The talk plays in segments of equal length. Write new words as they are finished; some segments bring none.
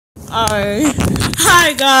Alright.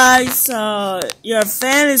 Hi guys, your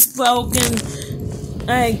fan is broken.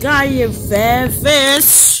 I got your fan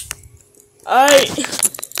fish. Alright.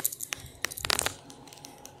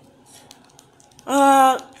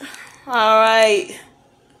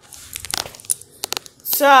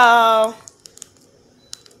 So,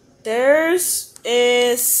 there's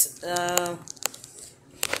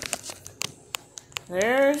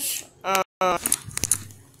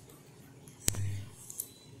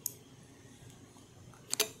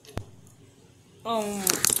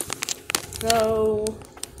so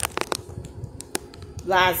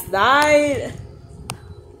last night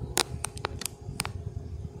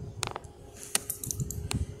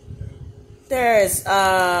there's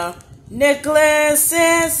Nicolas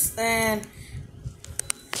and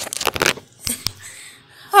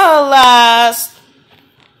last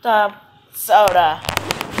Soda.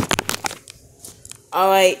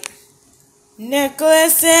 Alright.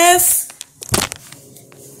 Nicolas.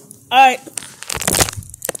 Alright.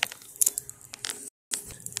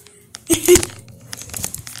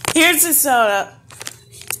 Here's the soda.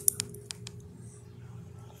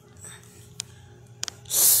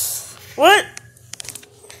 What?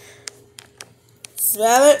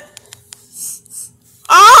 Smell it?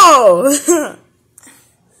 Oh!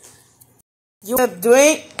 You want a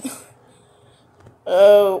drink?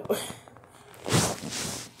 Oh.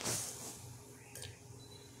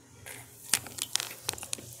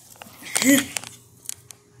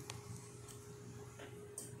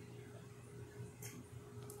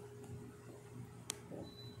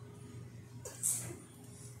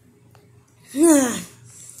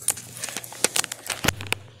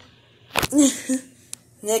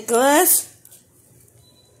 Nicolas?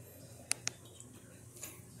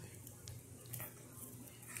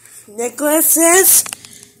 Nicolas says,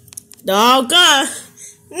 "Dogga,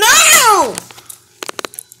 no!"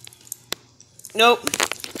 Nope.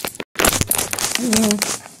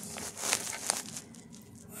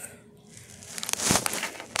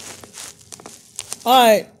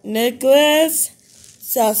 Alright, Nicolas,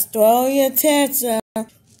 Soda and Tantrum.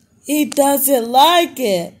 He doesn't like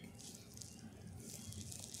it.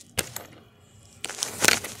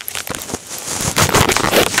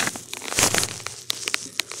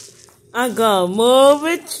 I'm gonna move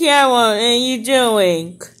the camera and you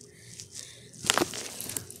doing.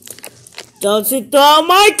 Don't you throw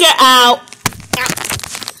my mic out.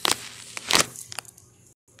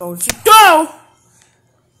 Don't you go.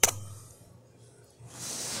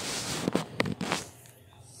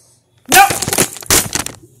 No.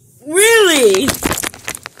 Really?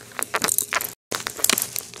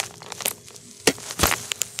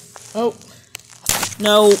 Oh.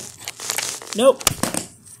 No. Nope.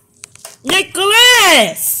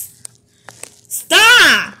 Nicolas!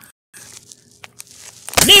 Stop!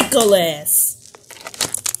 Nicolas!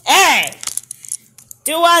 Hey!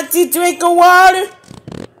 Do you want to drink of water?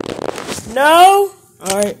 No?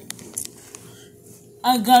 Alright.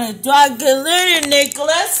 I'm gonna drink it later,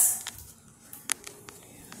 Nicolas.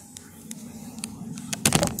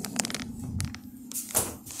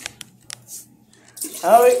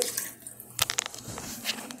 Alright.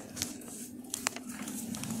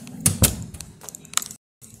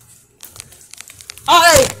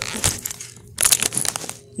 Alright,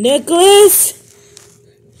 Nicolas,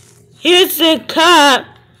 here's the cup.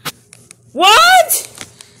 What?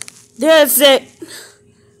 There's a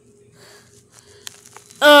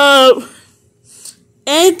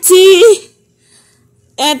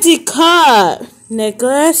empty cup,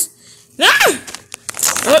 Nicolas. Ah!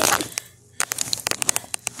 Oh.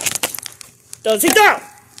 Don't you go?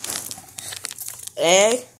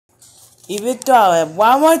 Hey, even throw it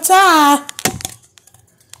one more time.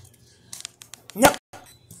 No.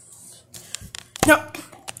 No.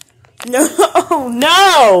 No.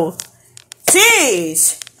 No.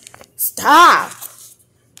 Jeez. Stop.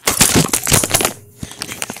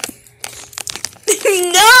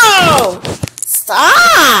 No.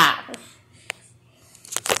 Stop.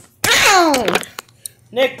 Ow.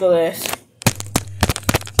 Nicolas.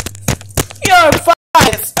 You're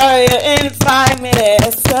in 5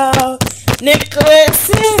 minutes. So Nicolas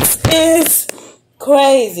is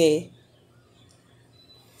crazy.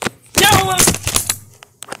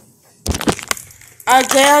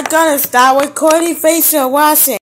 Okay, I'm gonna stop recording facial washing.